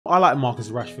I like Marcus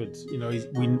Rashford. You know,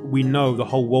 we know, the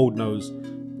whole world knows,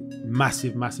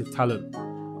 massive talent.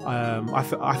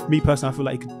 Me personally, I feel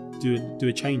like he could do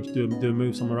a change, do a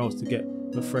move somewhere else to get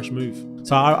a fresh move.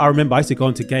 So I remember I used to go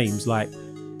into games like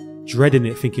dreading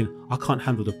it, thinking I can't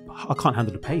handle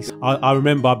the pace. I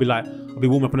remember I'd be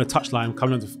warming up on a touchline,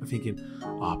 coming on thinking,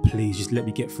 please just let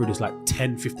me get through this like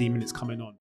 10-15 minutes coming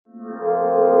on.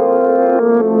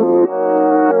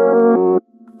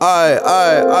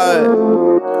 Aye.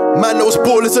 Man, those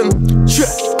ballers and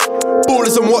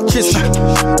watches.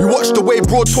 You watch the way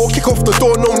Broadwalk kick off the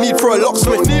door, no need for a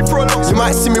locksmith. You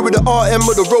might see me with the RM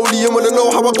or the rollie and wanna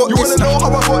know how I got this.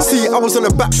 See, I was on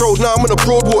the back road, now I'm on a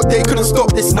Broadwalk, they couldn't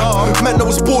stop this. Man,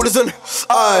 those ballers and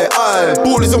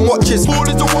ballers and watches.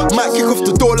 Might kick off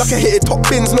the door like I hit it top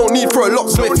bins, no need for a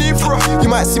locksmith. You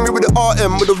might see me with the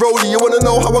RM or the rollie, you wanna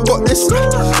know how I got this.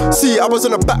 See, I was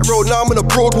on the back road, now I'm on a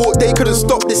Broadwalk, they couldn't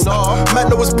stop this. Man,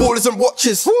 those ballers and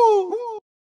watches.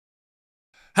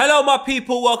 Hello, my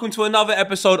people. Welcome to another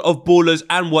episode of Ballers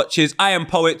and Watches. I am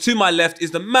Poet. To my left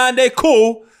is the man they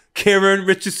call Kieran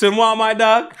Richardson. What am I,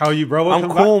 dog? How are you, bro? I'm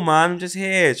cool, man. I'm just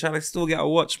here trying to still get a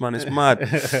watch, man. It's mad.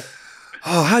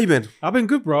 How you been? I've been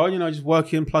good, bro. You know, just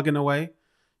working, plugging away.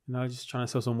 You know, just trying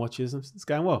to sell some watches. It's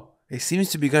going well. It seems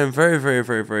to be going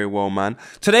very well, man.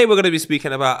 Today we're going to be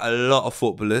speaking about a lot of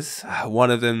footballers. One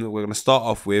of them we're going to start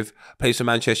off with plays for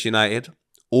Manchester United.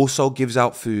 Also gives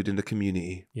out food in the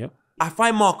community. Yep. I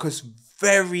find Marcus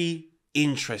very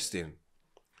interesting.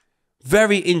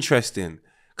 Very interesting.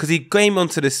 Because he came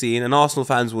onto the scene and Arsenal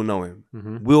fans will know him.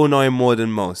 We'll know him more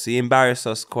than most. He embarrassed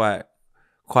us quite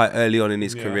early on in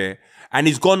his career. And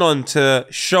he's gone on to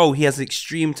show he has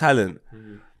extreme talent.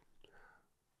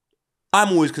 I'm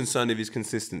always concerned with his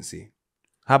consistency.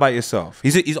 How about yourself?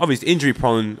 He's obviously injury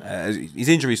prone. He's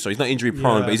not injury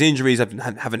prone, but his injuries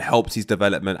haven't helped his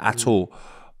development at all.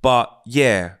 But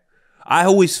yeah, I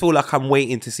always feel like I'm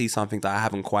waiting to see something that I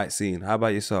haven't quite seen. How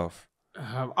about yourself?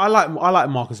 I like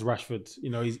Marcus Rashford.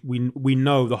 You know, we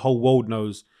know, the whole world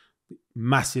knows,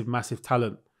 massive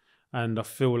talent, and I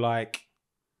feel like,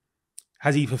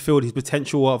 has he fulfilled his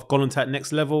potential of gone on to that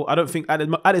next level? I don't think at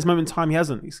this moment in time he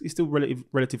hasn't. He's still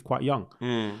relative quite young.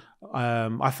 Me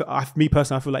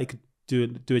personally, I feel like he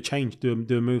could do a change, do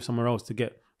a move somewhere else to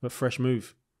get a fresh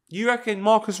move. You reckon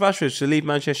Marcus Rashford should leave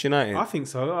Manchester United? I think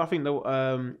so. I think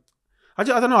that. I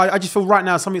don't know. I just feel right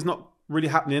now something's not really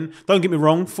happening. Don't get me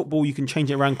wrong. Football, you can change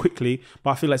it around quickly, but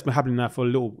I feel like it's been happening now for a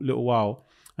little while,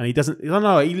 and he doesn't. I don't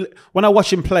know. When I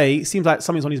watch him play, it seems like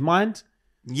something's on his mind.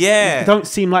 Yeah, it don't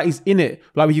seem like he's in it.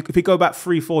 Like if you go back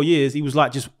 3-4 years, he was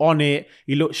like just on it.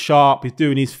 He looked sharp. He's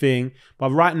doing his thing.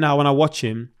 But right now, when I watch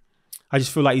him, I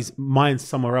just feel like his mind's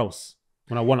somewhere else.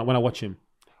 When I watch him.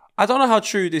 I don't know how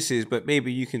true this is, but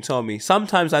maybe you can tell me.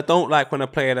 Sometimes I don't like when a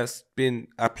player that's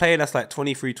like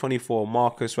 23, 24,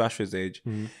 Marcus Rashford's age.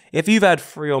 If you've had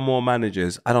 3 or more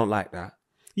managers, I don't like that.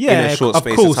 Yeah, in a short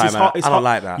space of time, I don't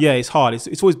like that. Yeah, it's hard.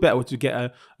 It's always better to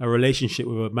get a relationship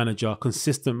with a manager, a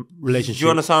consistent relationship. Do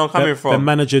you understand where I'm coming from? The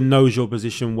manager knows your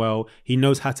position well. He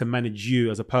knows how to manage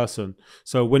you as a person.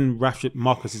 So when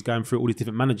Marcus is going through all these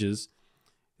different managers,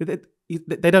 they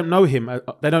don't know him.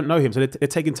 They don't know him. So they're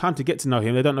taking time to get to know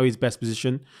him. They don't know his best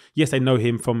position. Yes, they know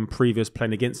him from previous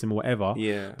playing against him or whatever.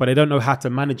 Yeah. But they don't know how to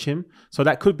manage him. So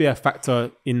that could be a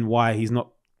factor in why he's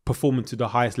not performing to the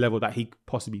highest level that he could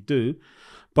possibly do.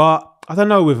 But I don't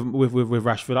know with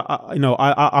Rashford.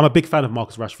 I'm a big fan of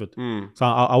Marcus Rashford. So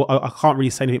I can't really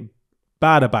say anything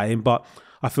bad about him. But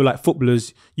I feel like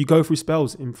footballers, you go through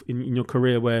spells in your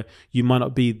career where you might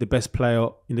not be the best player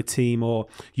in the team, or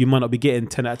you might not be getting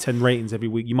 10 out of 10 ratings every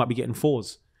week. You might be getting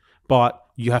 4s, but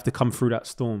you have to come through that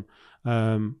storm.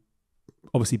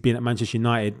 Obviously, being at Manchester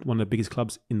United, one of the biggest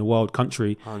clubs in the world,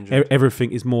 country,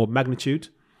 everything is more magnitude.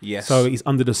 Yes. So he's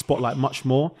under the spotlight much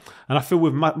more. And I feel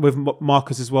with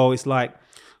Marcus as well, it's like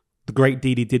the great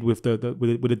deed he did with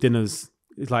the dinners.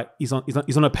 It's like he's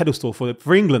on a pedestal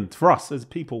for England, for us as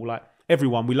people, like.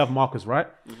 Everyone, we love Marcus, right?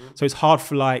 So it's hard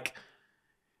for, like,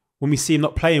 when we see him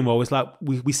not playing well, it's like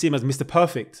we see him as Mr.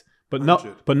 Perfect, but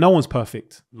no one's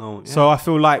perfect. No. Yeah. So I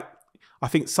feel like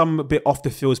some bit off the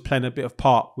field is playing a bit of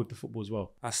part with the football as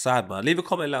well. That's sad, man. Leave a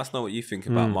comment, let us know what you think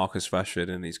about Marcus Rashford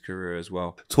and his career as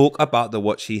well. Talk about the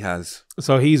watch he has.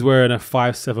 So he's wearing a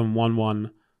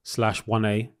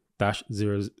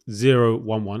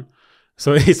 5711/1A-0011.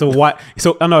 So it's a white.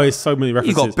 So I know it's so many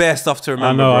references. You got bare stuff to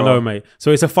remember. I know, mate. So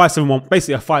it's a 571,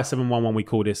 basically a 5711. We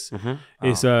call this.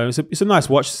 It's a nice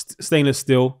watch, stainless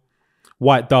steel,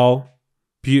 white dial,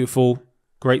 beautiful,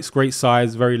 great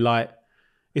size, very light.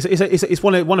 It's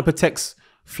one of Patek's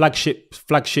flagship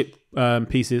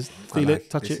pieces. Feel it,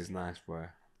 touch it. This is nice, boy.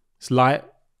 It's light.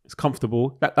 It's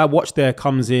comfortable. That watch there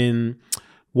comes in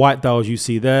white dials you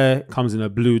see there. It comes in a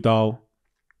blue dial.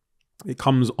 It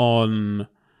comes on,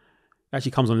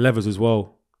 actually comes on levers as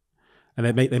well. And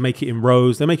they make it in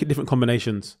rows. They make it different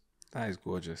combinations. That is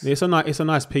gorgeous. It's a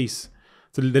nice piece.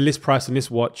 So the list price on this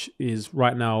watch is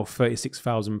right now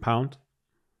 £36,000.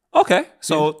 Okay,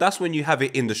 so that's when you have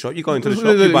it in the shop. You go into the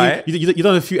shop, you buy it. You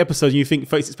done a few episodes and you think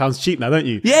 £36 cheap now, don't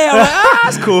you? Yeah, I'm like,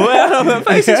 that's cool.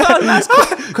 £36, that's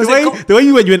cool. The way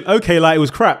you went okay, like it was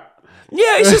crap.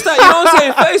 Yeah, it's just that, you know what I'm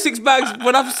saying? 36 bags,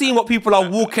 when I've seen what people are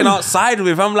walking outside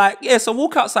with, I'm like, yeah, so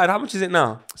walk outside. How much is it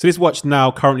now? So this watch now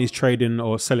currently is trading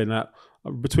or selling at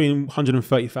between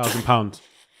 £130,000.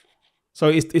 So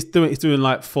it's doing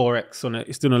like 4x on it.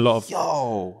 It's doing a lot of...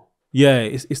 Yo. Yeah,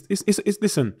 it's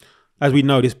listen... As we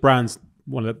know, this brand's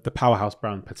one of the powerhouse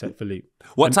brand, Patek Philippe.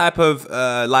 What type of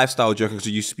lifestyle do you reckon?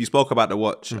 Because you spoke about the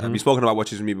watch. You've spoken about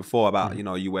watches with me before about, you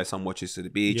know, you wear some watches to the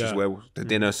beach, you wear the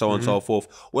dinner, so on and so forth.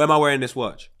 Where am I wearing this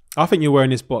watch? I think you're wearing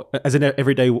this as an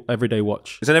everyday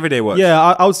watch. It's an everyday watch? Yeah,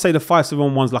 I would say the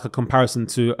 571's like a comparison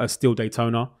to a Steel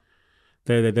Daytona.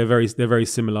 They're very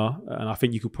similar, and I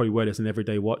think you could probably wear this as an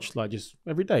everyday watch, like just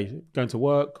every day, going to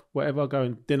work, whatever,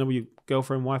 going dinner with your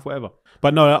girlfriend, wife, whatever.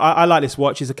 But no, I like this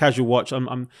watch. It's a casual watch.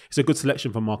 It's a good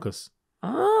selection for Marcus.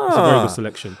 It's a very good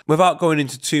selection. Without going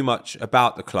into too much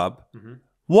about the club,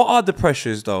 what are the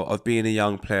pressures though of being a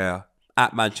young player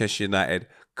at Manchester United,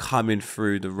 coming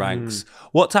through the ranks?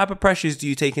 What type of pressures do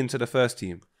you take into the first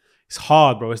team? It's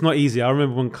hard, bro. It's not easy. I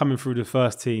remember when coming through the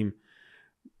first team.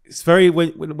 It's very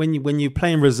when you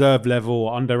play in reserve level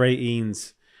or under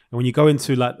 18s, and when you go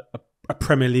into like a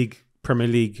Premier League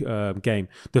game,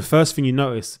 the first thing you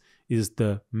notice is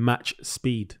the match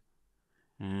speed.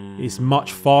 It's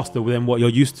much faster than what you're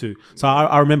used to. So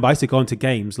I remember I used to go into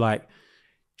games like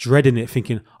dreading it,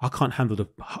 thinking I can't handle the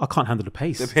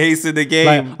pace. The pace of the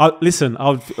game. I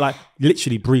would like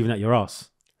literally breathing at your ass.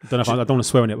 I don't want to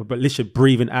swear on it, but literally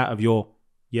breathing out of your.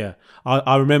 Yeah,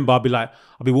 I remember I'd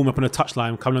be warming up on a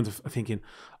touchline, coming on to thinking,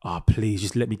 oh, please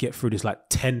just let me get through this like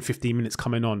 10, 15 minutes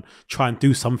coming on, try and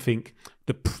do something.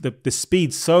 The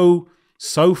speed's so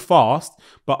fast,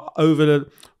 but over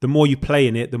the more you play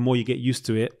in it, the more you get used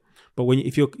to it. But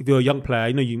if you're a young player,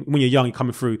 you know, when you're young, you're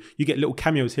coming through, you get little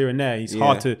cameos here and there. It's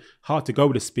hard to go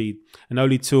with the speed, and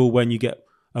only till when you get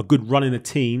a good run in a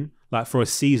team, like for a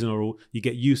season or all, you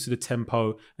get used to the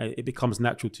tempo, and it becomes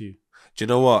natural to you. Do you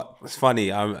know what? It's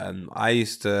funny. I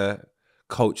used to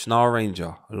coach Nile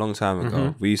Ranger a long time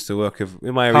ago. We used to work with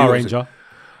my Power Ranger.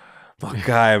 My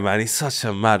guy, man, he's such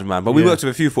a madman. But we worked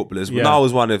with a few footballers. But Nile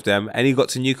was one of them. And he got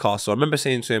to Newcastle. I remember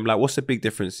saying to him, like, what's the big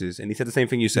differences? And he said the same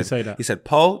thing you said. Say that. He said,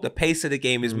 Paul, the pace of the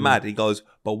game is mad. He goes,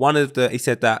 but he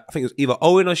said that, I think it was either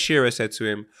Owen or Shearer said to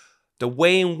him, the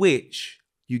way in which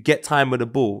you get time with the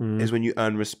ball is when you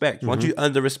earn respect. Once you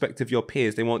earn the respect of your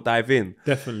peers, they won't dive in.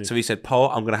 Definitely. So he said, Paul,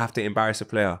 I'm going to have to embarrass a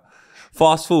player.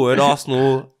 Fast forward,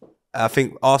 Arsenal, I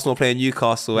think Arsenal playing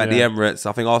Newcastle at the Emirates.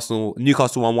 I think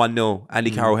Newcastle won 1-0. Andy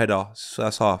Carroll header,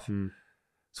 first half.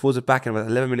 Towards the back, and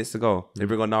about 11 minutes to go, they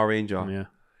bring on Nile Ranger. Yeah.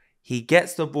 He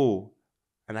gets the ball,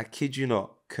 and I kid you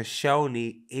not,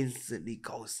 Koscielny instantly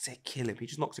goes to kill him. He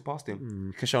just knocks it past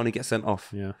him. Koscielny gets sent off.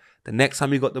 Yeah. The next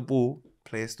time he got the ball,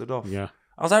 player stood off. Yeah.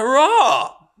 I was like,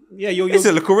 raw. Yeah, it's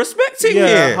a little respecting here.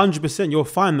 Yeah, 100%. You'll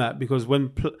find that because when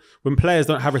players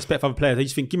don't have respect for other players, they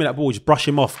just think, give me that ball, just brush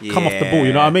him off, come off the ball.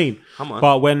 You know what I mean? Come on.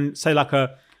 But when, say, like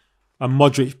a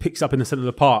Modric picks up in the center of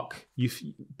the park,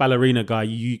 ballerina guy,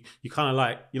 you kind of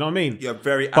like, you know what I mean? You're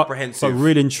very apprehensive. But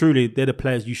really and truly, they're the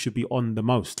players you should be on the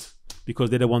most because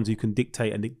they're the ones who can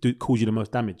dictate and they cause you the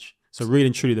most damage. So really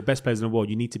and truly, the best players in the world,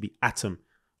 you need to be at them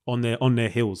on their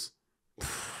heels.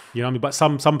 You know what I mean? But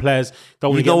some players don't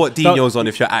want to get... You know what Dino's on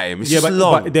if you're at him. It's just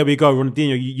long. But there we go.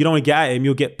 Ronaldinho, you don't want to get at him.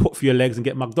 You'll get put for your legs and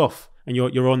get mugged off. And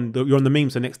you're on the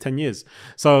memes for the next 10 years.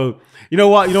 So, you know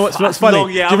what's funny?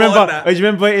 Long, yeah, do you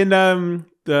remember in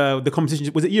the competition?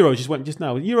 Was it Euros just went just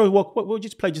now? Euros, what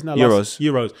just played just now?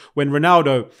 Euros. When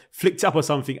Ronaldo flicked up or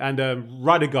something and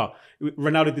Rudiger,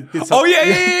 Ronaldo did something. Oh, yeah.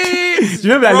 Do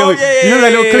you remember that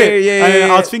little clip? Yeah.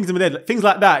 And I was thinking to myself, things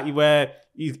like that where...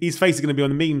 His face is going to be on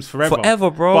the memes forever.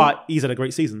 Forever, bro. But he's had a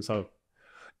great season, so.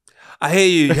 I hear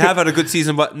you. You have had a good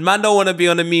season, but man don't want to be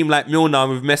on a meme like Milner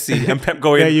with Messi and Pep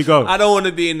going. There you go. I don't want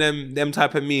to be in them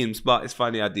type of memes, but it's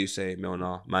funny I do say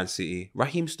Milner, Man City.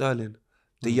 Raheem Sterling,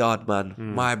 the yard man,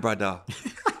 my brother.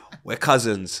 We're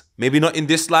cousins. Maybe not in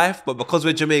this life, but because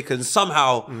we're Jamaicans,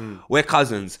 somehow we're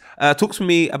cousins. Talk to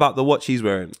me about the watch he's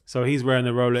wearing. So he's wearing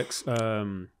the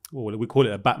Rolex... we call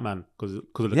it a Batman because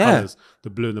of the colours, the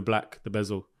blue and the black, the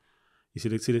bezel. You see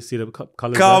the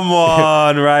colours. Come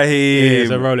on, Raheem. Yeah,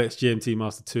 it's a Rolex GMT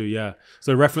Master 2, yeah.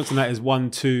 So reference on that is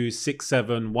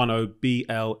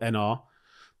 126710BLNR.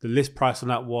 The list price on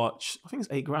that watch, I think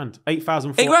it's $8,000.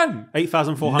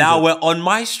 8,400. Now we're on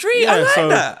my street. Yeah, I like so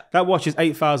that. watch is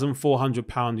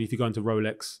 £8,400 if you go into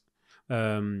Rolex.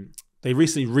 They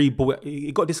recently rebought it.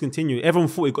 It got discontinued. Everyone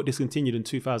thought it got discontinued in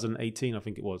 2018, I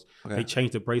think it was. Okay. They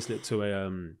changed the bracelet to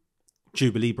a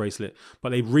Jubilee bracelet, but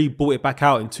they rebought it back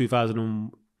out in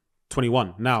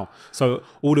 2021 now. So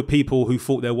all the people who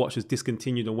thought their watch was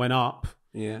discontinued and went up,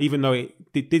 even though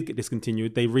it did get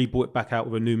discontinued, they rebought it back out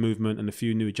with a new movement and a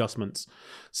few new adjustments.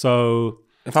 So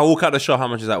if I walk out the shop, how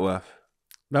much is that worth?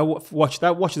 That watch is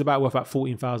worth about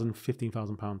 £14,000,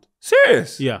 £15,000.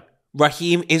 Serious? Yeah.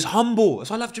 Raheem is humble.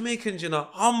 So I love Jamaicans, you know,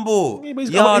 humble. Yeah, he's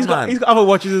got other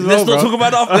watches as well. Let's not talk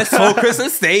about that. Let's focus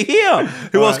and stay here.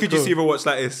 Who else could you see with a watch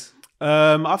like this?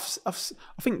 I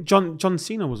think John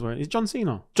Cena was wearing. Is John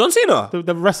Cena? John Cena,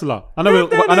 the wrestler. I know we're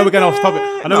getting off topic.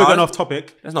 We're getting off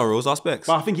topic. There's no rules, aspects.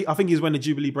 But I think he's wearing the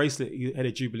Jubilee bracelet. He had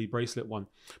a Jubilee bracelet one.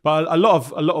 But a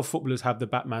lot of footballers have the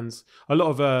Batmans. A lot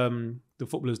of the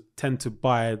footballers tend to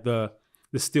buy the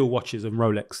steel watches and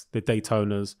Rolex, the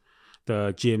Daytonas,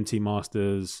 the GMT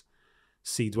Masters,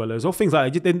 Sea Dwellers, or things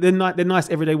like that. They're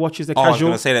nice everyday watches. They're casual. I was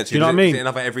going to say that too. Do you know what I mean? Is it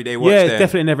another everyday watch? Yeah, it's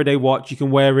definitely an everyday watch. You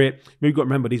can wear it. You've got to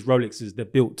remember these Rolexes. They're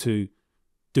built to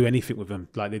do anything with them.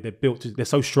 Like they're built to. They're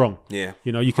so strong. Yeah,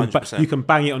 you know you can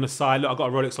bang it on the side. Look, I got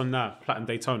a Rolex on now, Platinum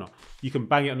Daytona. You can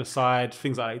bang it on the side.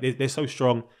 Things like that. They're so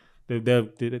strong. They're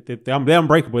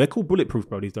unbreakable. They're called bulletproof,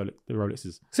 bro. These the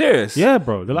Rolexes. Serious? Yeah,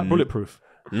 bro. They're like bulletproof.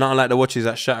 Not like the watches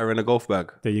that shatter in a golf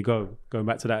bag. There you go. Going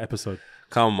back to that episode.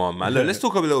 Come on, man. Look, let's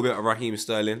talk a little bit of Raheem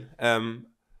Sterling.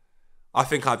 I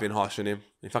think I've been harsh on him.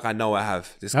 In fact, I know I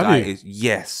have. This guy is,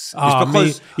 yes. It's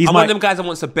because he's one of them guys that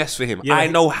wants the best for him. Yeah, I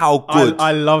know how good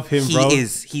I love him, bro. He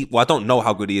is. Well, I don't know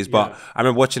how good he is, but I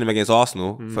remember watching him against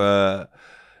Arsenal for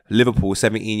Liverpool,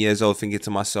 17 years old, thinking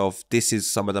to myself, this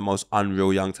is some of the most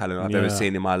unreal young talent I've ever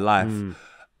seen in my life.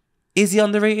 Is he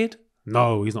underrated?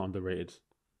 No, he's not underrated.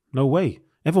 No way.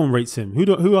 Everyone rates him.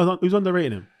 Who's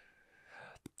underrating him?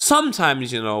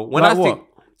 Sometimes, you know, when like I think... What?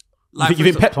 Like, you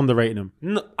think Pep's underrating him?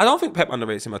 No, I don't think Pep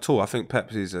underrates him at all. I think Pep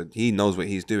he knows what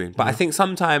he's doing. But I think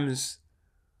sometimes,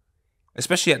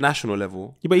 especially at national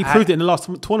level... Yeah, but he proved it in the last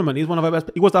tournament. He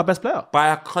was our best player. By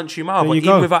a country mile. But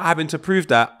even without having to prove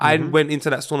that, I went into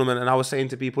that tournament and I was saying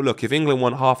to people, look, if England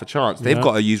won half a chance, they've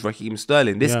got to use Raheem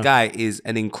Sterling. This guy is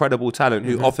an incredible talent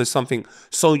who offers something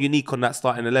so unique on that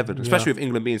starting 11, especially with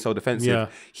England being so defensive. Yeah.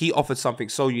 He offered something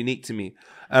so unique to me.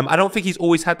 I don't think he's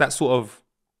always had that sort of...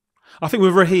 I think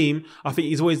with Raheem,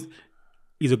 he's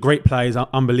a great player. He's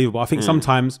unbelievable. I think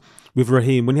sometimes with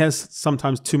Raheem, when he has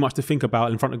sometimes too much to think about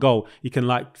in front of goal, he can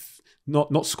not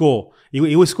score.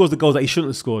 He always scores the goals that he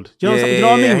shouldn't have scored. Do you know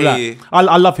what I mean? With that?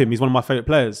 I love him. He's one of my favourite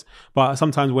players. But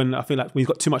sometimes when I feel like when he's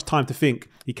got too much time to think,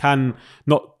 he can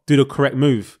not do the correct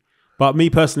move. But me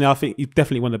personally, I think he's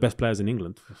definitely one of the best players in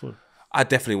England. I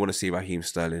definitely want to see Raheem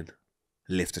Sterling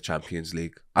lift the Champions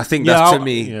League. I think that's, to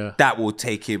me, that will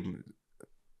take him...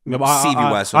 Yeah,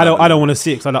 I don't want to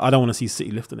see it because I don't want to see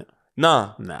City lifting it.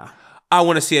 Nah. I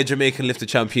want to see a Jamaican lift the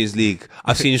Champions League.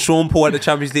 I've seen Sean Paul at the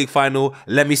Champions League final.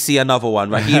 Let me see another one.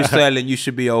 Raheem Sterling, you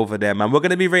should be over there, man. We're going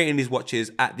to be rating these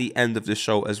watches at the end of the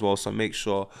show as well, so make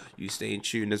sure you stay in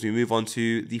tune as we move on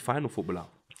to the final footballer.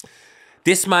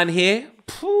 This man here,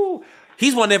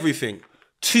 he's won everything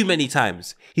too many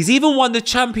times. He's even won the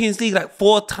Champions League like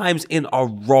 4 times in a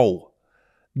row.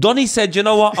 Donny said, you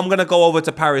know what? I'm going to go over to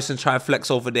Paris and try and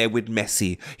flex over there with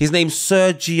Messi. His name's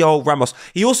Sergio Ramos.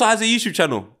 He also has a YouTube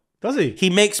channel. Does he? He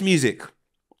makes music.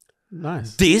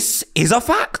 Nice. This is a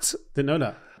fact. Didn't know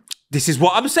that. This is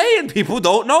what I'm saying. People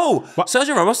don't know. But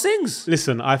Sergio Ramos sings.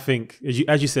 Listen, I think,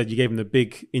 as you said, you gave him the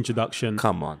big introduction.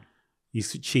 Come on.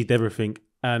 He's achieved everything.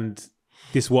 And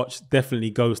this watch definitely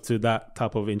goes to that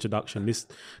type of introduction. This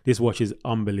watch is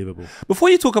unbelievable. Before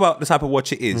you talk about the type of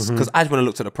watch it is, because I just want to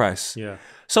look at the price. Yeah.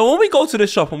 So when we go to the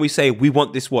shop and we say we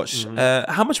want this watch,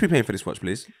 how much are we paying for this watch,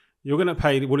 please? You're going to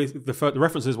pay, the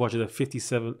references watch is a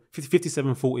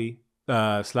 5740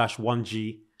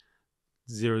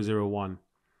 /1G001.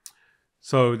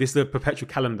 So this is the perpetual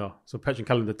calendar. So perpetual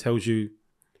calendar gives you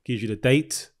the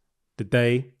date, the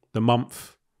day, the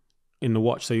month in the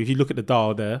watch. So if you look at the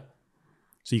dial there,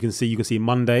 so you can see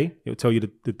Monday. It'll tell you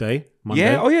the day. Monday.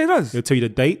 Yeah. Oh yeah, it does. It'll tell you the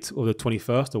date or the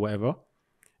 21st or whatever.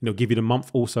 And it'll give you the month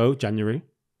also, January.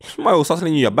 Might also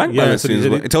telling you your bank balance.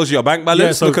 It tells you your bank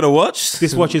balance. So look at the watch.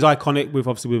 This watch is iconic with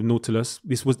Nautilus.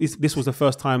 This was the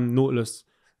first time Nautilus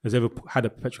has ever had a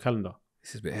perpetual calendar.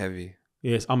 This is a bit heavy.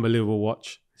 Yeah, it's unbelievable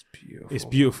watch. It's beautiful. It's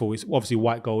beautiful. It's obviously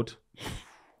white gold.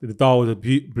 The dial was a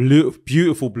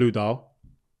beautiful blue dial.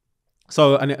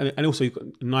 So and also you've got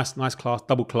a nice class,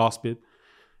 double clasp bib.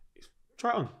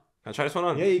 Try it on. Can I try this one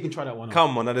on? Yeah, you can try that one on.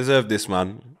 Come on, I deserve this,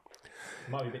 man.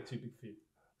 Might be a bit too big for you.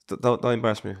 Don't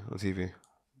embarrass me on TV.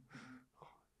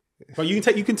 But you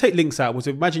can take links out.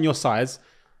 So imagine your size.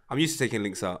 I'm used to taking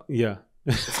links out. Yeah.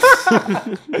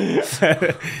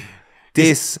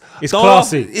 This it's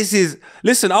classy.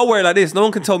 Listen, I'll wear it like this. No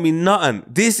one can tell me nothing.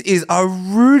 This is a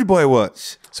rude boy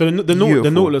watch. So the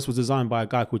Nautilus was designed by a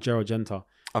guy called Gerald Genta.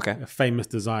 Okay. A famous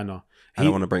designer. I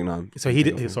don't want to break down. So he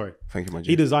did. Sorry. Thank you, my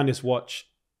G. He designed this watch,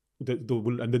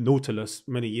 the Nautilus,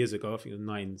 many years ago. I think it was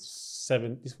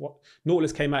 1970.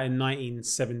 Nautilus came out in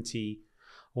 1970.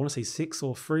 I want to say 6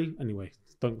 or 3. Anyway,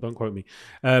 don't quote me.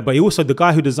 But the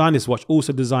guy who designed this watch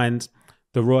also designed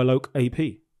the Royal Oak AP.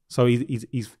 So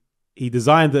he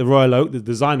designed the Royal Oak, the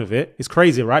design of it. It's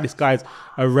crazy, right? This guy's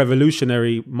a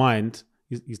revolutionary mind.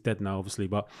 He's dead now, obviously,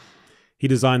 but he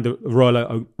designed the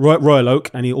Royal Oak,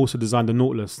 and he also designed the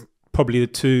Nautilus. Probably the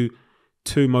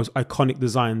two most iconic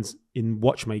designs in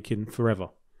watchmaking forever.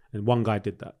 And one guy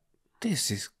did that.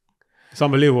 It's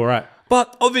unbelievable, right?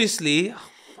 But obviously,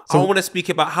 I want to speak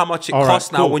about how much it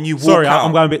costs now when you walk Sorry, out.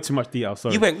 I'm going a bit too much detail.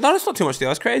 Sorry. You went, no, that's not too much detail.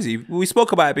 That's crazy. We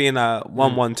spoke about it being a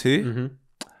 112. Mm-hmm.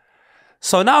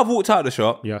 So now I've walked out of the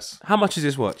shop. Yes. How much is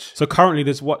this watch? So currently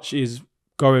this watch is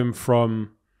going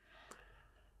from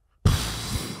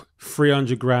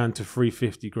 300 grand to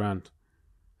 350 grand.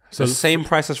 So the same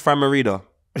price as Fran Merida.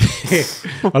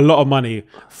 A lot of money.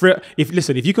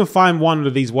 If you can find one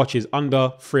of these watches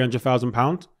under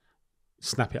 £300,000,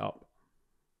 snap it up.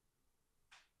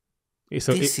 This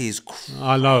is crazy.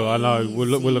 I know. We're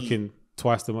looking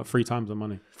 3 times the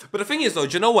money. But the thing is, though,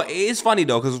 do you know what? It is funny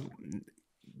though, because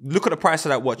look at the price of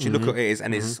that watch. You look at it,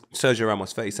 and it's Sergio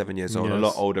Ramos, 37 years old, a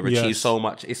lot older, achieved so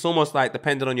much. It's almost like,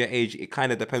 depending on your age, it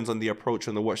kind of depends on the approach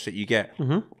on the watch that you get.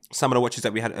 Some of the watches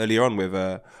that we had earlier on with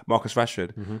Marcus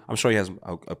Rashford, I'm sure he has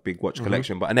a big watch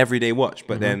collection, but an everyday watch.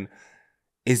 But then,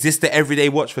 is this the everyday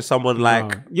watch for someone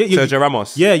like Sergio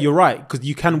Ramos? Yeah, you're right, because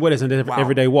you can wear this as an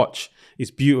everyday watch. It's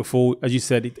beautiful. As you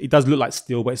said, it does look like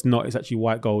steel, but it's not. It's actually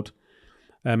white gold.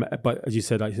 But as you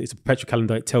said, it's a perpetual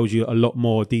calendar. It tells you a lot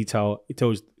more detail. It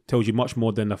tells you much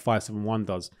more than the 571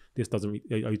 does. This doesn't.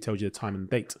 It only tells you the time and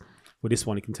date. With this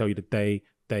one, it can tell you the day,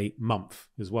 date, month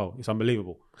as well. It's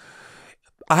unbelievable.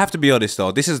 I have to be honest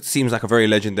though. Seems like a very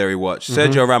legendary watch.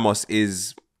 Sergio Ramos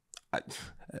is.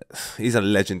 He's a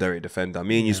legendary defender.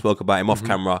 Me and you spoke about him off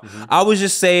camera. I was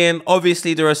just saying,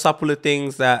 obviously, there are a couple of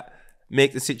things that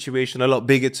make the situation a lot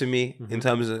bigger to me in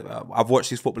terms of I've watched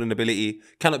his footballing ability,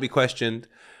 cannot be questioned.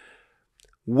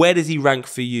 Where does he rank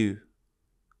for you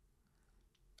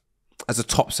as a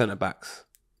top centre backs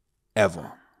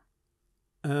ever?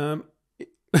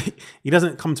 He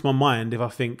doesn't come to my mind if I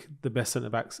think the best centre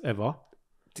backs ever.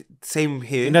 Same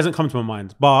here. It doesn't come to my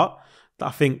mind, but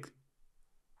I think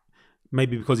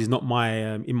maybe because he's not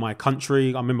in my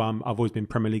country. I remember I've always been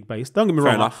Premier League based. Don't get me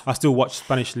wrong. I still watch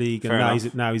Spanish league,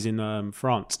 and now he's in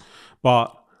France.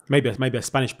 But maybe a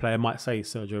Spanish player might say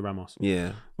Sergio Ramos.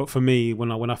 Yeah. But for me,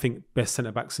 when I think best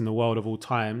centre backs in the world of all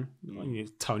time,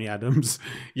 Tony Adams,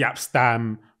 Yap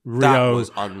Stam, Rio. That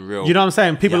was unreal. You know what I'm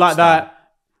saying? People like that.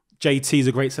 JT is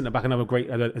a great centre back.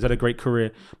 Has had a great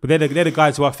career. But they're the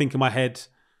guys who I think in my head.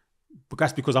 But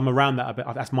that's because I'm around that a bit.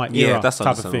 That's my era that's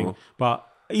type of thing. But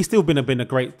he's still been a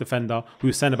great defender. We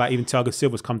were saying about even Thiago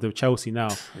Silva's come to Chelsea now.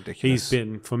 Ridiculous.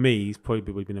 He's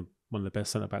probably been one of the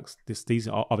best centre backs this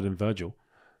season, other than Virgil.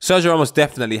 Sergio Ramos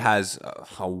definitely has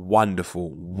a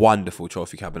wonderful, wonderful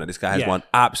trophy cabinet. This guy has won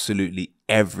absolutely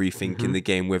everything in the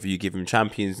game, whether you give him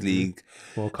Champions League,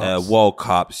 World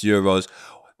Cups, Euros.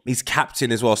 He's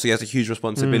captain as well, so he has a huge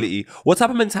responsibility. What type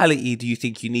of mentality do you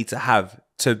think you need to have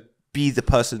to be the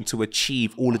person to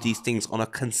achieve all of these things on a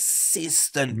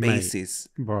consistent basis?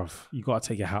 Bro, you got to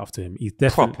take your hat off to him. He's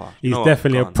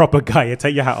definitely a proper guy. You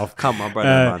take your hat off. Come on, brother,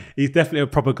 man. He's definitely a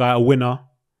proper guy, a winner.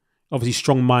 Obviously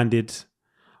strong-minded.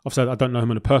 Obviously, I don't know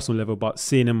him on a personal level, but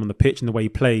seeing him on the pitch and the way he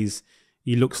plays,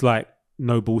 he looks like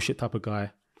no bullshit type of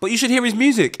guy. But you should hear his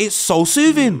music. It's so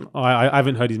soothing. I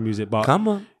haven't heard his music, but come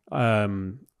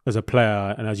on. As a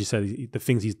player, and as you said, the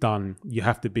things he's done, you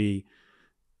have to be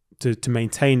to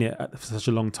maintain it for such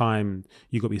a long time.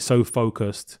 You've got to be so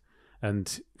focused,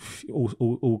 and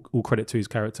all credit to his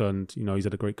character, and he's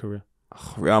had a great career.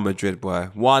 Real Madrid, boy.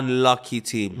 One lucky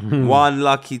team. One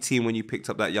lucky team when you picked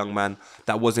up that young man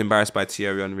that was embarrassed by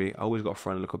Thierry Henry. I always got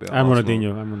thrown a little bit. And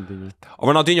Ronaldinho. Oh,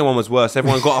 Ronaldinho one was worse.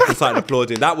 Everyone got up and started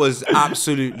applauding. That was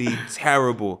absolutely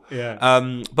terrible.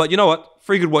 Yeah. But you know what?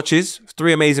 3 good watches,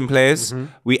 3 amazing players.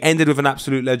 We ended with an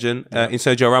absolute legend in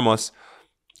Sergio Ramos.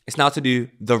 It's now to do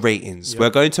the ratings. We're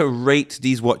going to rate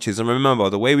these watches. And remember,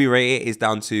 the way we rate it is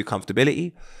down to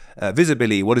comfortability,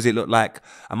 visibility, what does it look like?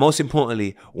 And most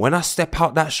importantly, when I step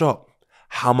out that shop,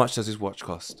 how much does this watch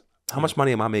cost? How much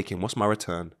money am I making? What's my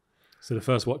return? So the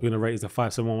first watch we're going to rate is the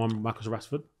 5711 Marcus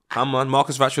Rashford. Come on,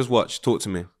 Marcus Rashford's watch. Talk to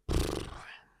me.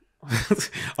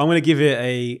 I'm going to give it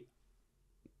a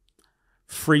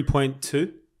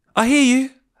 3.2. I hear you.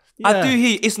 Yeah. I do hear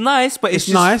you. It's nice, but it's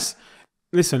just... nice.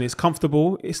 Listen, it's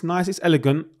comfortable. It's nice. It's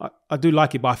elegant. I do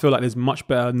like it, but I feel like there's much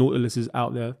better Nautiluses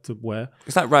out there to wear.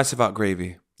 It's like rice without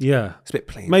gravy. Yeah. It's a bit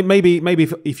plain. Maybe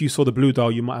if you saw the blue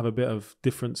dial, you might have a bit of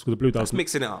difference with the blue dial. Just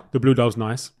mixing it up. The blue dial's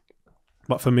nice.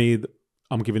 But for me,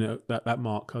 I'm giving it that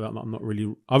mark. I'm not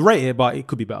really... I rate it, but it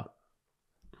could be better.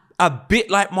 A bit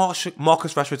like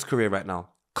Marcus Rashford's career right now.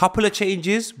 Couple of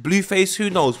changes, blue face, who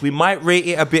knows? We might rate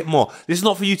it a bit more. This is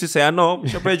not for you to say, I know,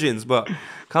 it's your brethrens, but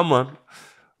come on.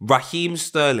 Raheem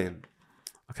Sterling.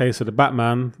 Okay, so the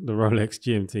Batman, the Rolex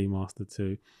GMT Master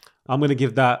 2. I'm going to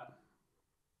give that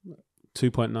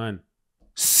 2.9.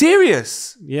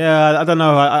 Serious? Yeah, I don't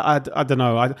know. I don't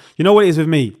know. You know what it is with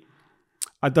me?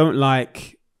 I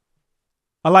like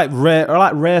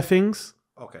rare things.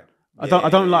 Okay. I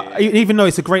don't like, even though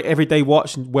it's a great everyday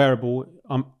watch and wearable,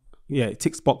 yeah, it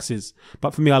ticks boxes.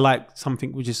 But for me, I like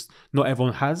something which is not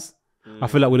everyone has. I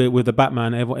feel like with the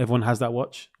Batman, everyone has that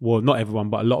watch. Well, not everyone,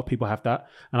 but a lot of people have that.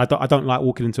 And I don't like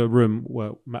walking into a room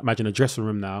where, imagine a dressing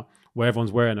room now, where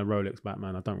everyone's wearing a Rolex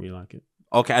Batman. I don't really like it.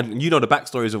 Okay, and you know the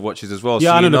backstories of watches as well.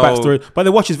 Yeah, so I know the backstory, but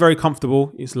the watch is very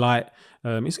comfortable. It's light.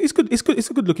 It's good. It's good.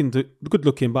 It's a good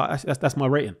looking. But that's my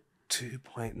rating.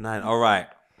 2.9. All right.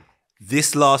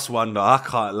 This last one, though, I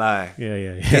can't lie.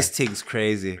 Yeah. This thing's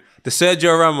crazy. The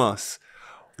Sergio Ramos.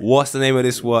 What's the name of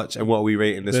this watch and what are we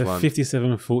rating this one? The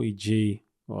 5740G.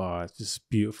 Oh, it's just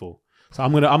beautiful. So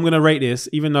I'm gonna rate this,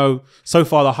 even though so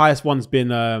far the highest one's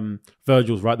been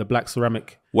Virgil's, right? The black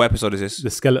ceramic. What episode is this? The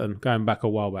skeleton, going back a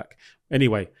while back.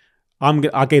 Anyway,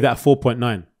 I gave that a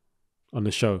 4.9 on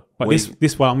the show. But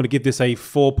this one, I'm gonna give this a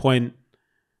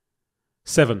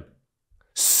 4.7.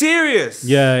 Serious?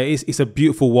 Yeah, it's a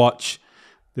beautiful watch.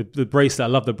 The bracelet, I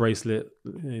love the bracelet.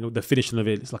 You know, the finishing of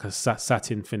it, it's like a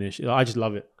satin finish. I just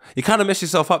love it. You kind of mess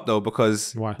yourself up though,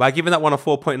 because Why? by giving that one a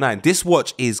 4.9, this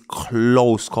watch is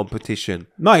close competition.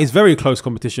 No, it's very close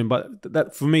competition, but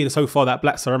that for me so far, that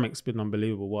black ceramic's been an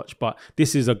unbelievable watch. But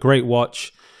this is a great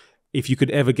watch. If you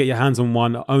could ever get your hands on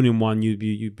one, owning one, you'd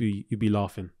be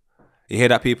laughing. You hear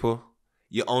that, people?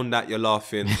 You own that, you're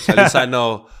laughing. So at least I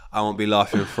know I won't be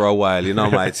laughing for a while. You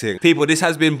know my thing. People, this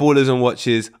has been Ballers and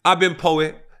Watches. I've been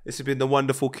Poet. This has been the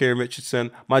wonderful Kieran Richardson.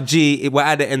 My G, we're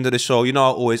at the end of the show. You know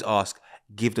I always ask,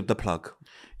 give them the plug.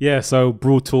 Yeah, so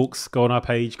Broad Talks, go on our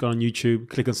page, go on YouTube,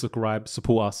 click and subscribe,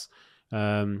 support us.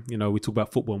 You know, we talk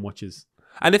about football and watches.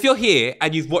 And if you're here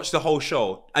and you've watched the whole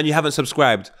show and you haven't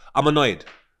subscribed, I'm annoyed.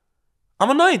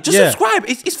 Just subscribe.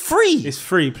 It's free. It's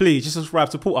free. Please, just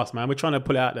subscribe. Support us, man. We're trying to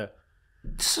pull it out there.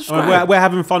 Subscribe. We're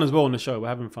having fun as well on the show. We're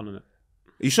having fun on it.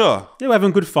 You sure? Yeah, we're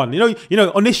having good fun. You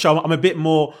know, on this show, I'm a bit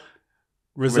more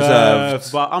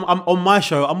reserved. But I'm on my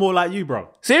show, I'm more like you, bro.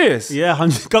 Serious? Yeah,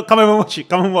 come over and watch it.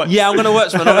 Come and watch. Yeah, I'm gonna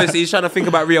watch, man. Honestly, he's trying to think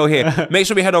about Rio here. Make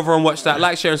sure we head over and watch that.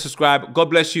 Like, share, and subscribe.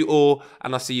 God bless you all,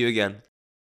 and I'll see you again.